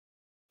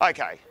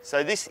Okay,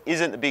 so this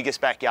isn't the biggest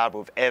backyard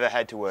we've ever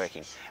had to work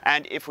in,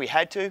 and if we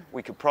had to,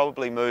 we could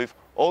probably move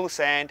all the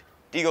sand,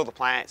 dig all the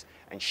plants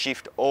and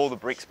shift all the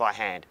bricks by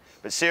hand.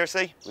 But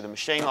seriously, with a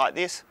machine like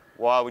this,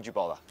 why would you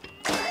bother?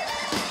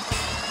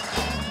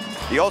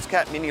 The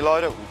OzCat Mini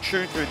Loader will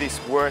chew through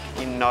this work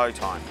in no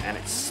time, and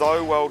it's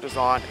so well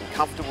designed and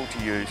comfortable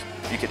to use,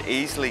 you could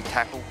easily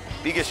tackle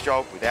the biggest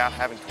job without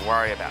having to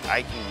worry about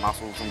aching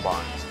muscles and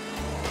bones.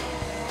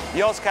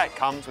 The OzCat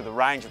comes with a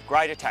range of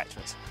great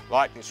attachments,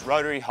 like this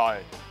rotary hoe,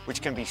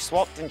 which can be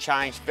swapped and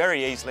changed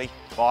very easily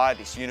via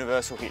this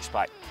universal hitch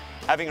plate.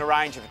 Having a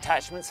range of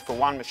attachments for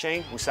one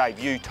machine will save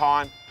you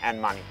time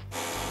and money.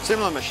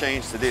 Similar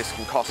machines to this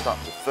can cost up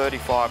to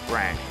 35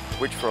 grand,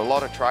 which for a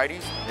lot of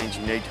tradies means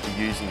you need to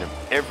be using them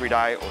every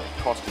day or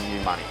it's costing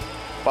you money.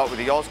 But with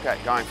the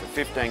OzCat going for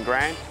 15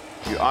 grand,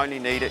 you only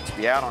need it to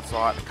be out on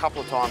site a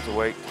couple of times a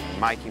week to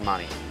be making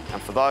money.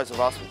 And for those of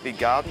us with big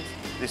gardens,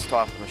 this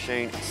type of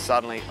machine is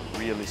suddenly a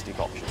realistic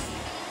option.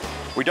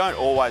 We don't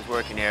always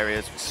work in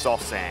areas with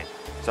soft sand,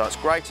 so it's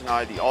great to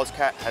know the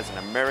OzCat has an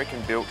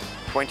American-built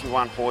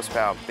 21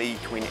 horsepower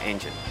V-twin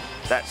engine.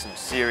 That's some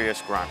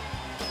serious grunt.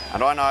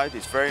 And I know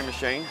this very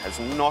machine has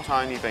not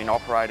only been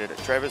operated at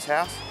Trevor's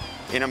house,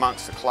 in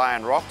amongst the clay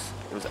and rocks,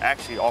 it was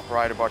actually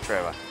operated by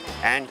Trevor,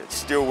 and it's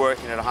still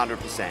working at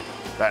 100%.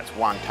 That's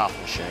one tough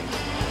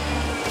machine.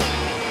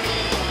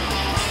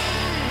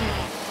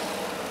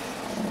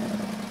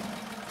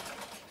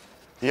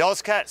 The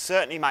OzCat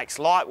certainly makes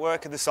light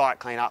work of the site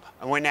cleanup,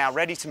 and we're now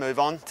ready to move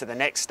on to the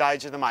next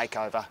stage of the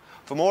makeover.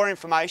 For more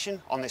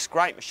information on this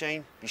great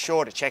machine, be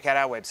sure to check out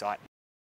our website.